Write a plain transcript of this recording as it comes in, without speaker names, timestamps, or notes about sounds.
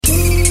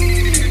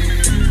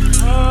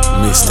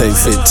Mixtape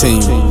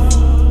 15. I've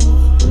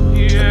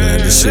been at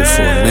this shit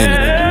for a minute.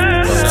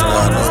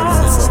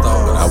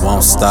 I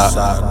won't stop.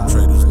 I'm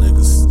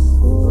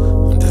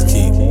just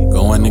keep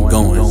going and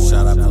going.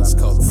 Shout out to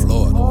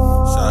Florida.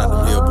 Shout out to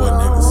Billboard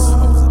niggas.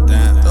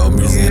 Though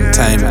music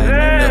entertainment.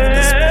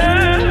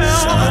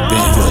 Shout out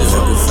been here,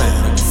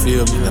 nigga.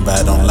 Feel me?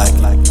 Nobody don't like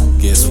it.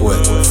 Guess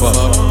what? Fuck.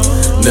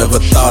 Never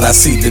thought I'd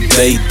see the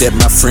day that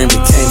my friend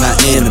became my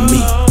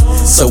enemy.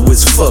 So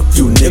it's fuck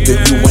you, nigga,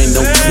 you ain't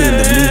no kin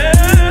to me.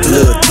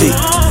 Blood thick,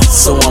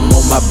 so I'm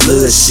on my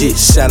blood shit.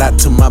 Shout out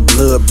to my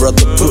blood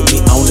brother, put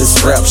me on this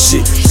rap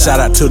shit. Shout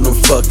out to them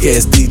fuck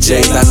ass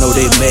DJs, I know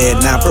they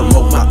mad now,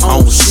 promote my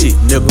own shit,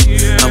 nigga.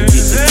 I'm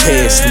getting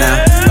cash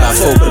now, by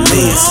focal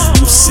lens.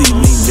 You see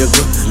me,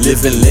 nigga,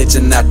 living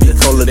legend, not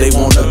Picola, they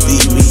wanna be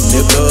me,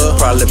 nigga.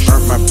 Probably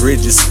burnt my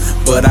bridges,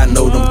 but I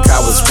know them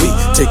cowards weak.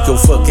 Take your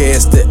fuck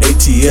ass to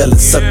ATL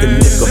and suck a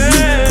nigga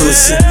meat,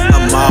 pussy.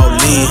 I'm all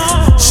in.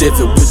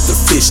 Chevy with the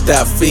fished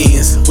out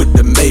fins, with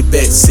the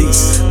Maybach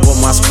seats.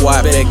 Want my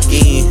squad back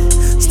in,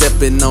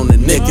 stepping on the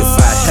neck if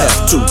I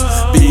have to.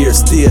 Beard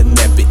still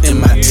nappy and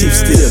my teeth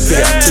still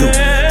got to.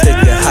 Take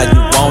it how you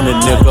want it,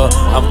 nigga.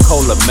 I'm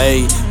Cola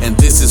made, and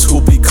this is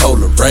who be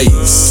Cola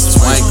raised.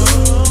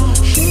 Swanker.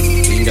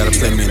 You ain't gotta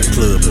play me in the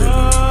club,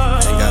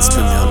 nigga. Ain't gotta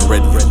spin me on the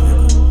radio,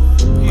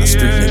 nigga. My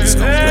street niggas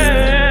gon' play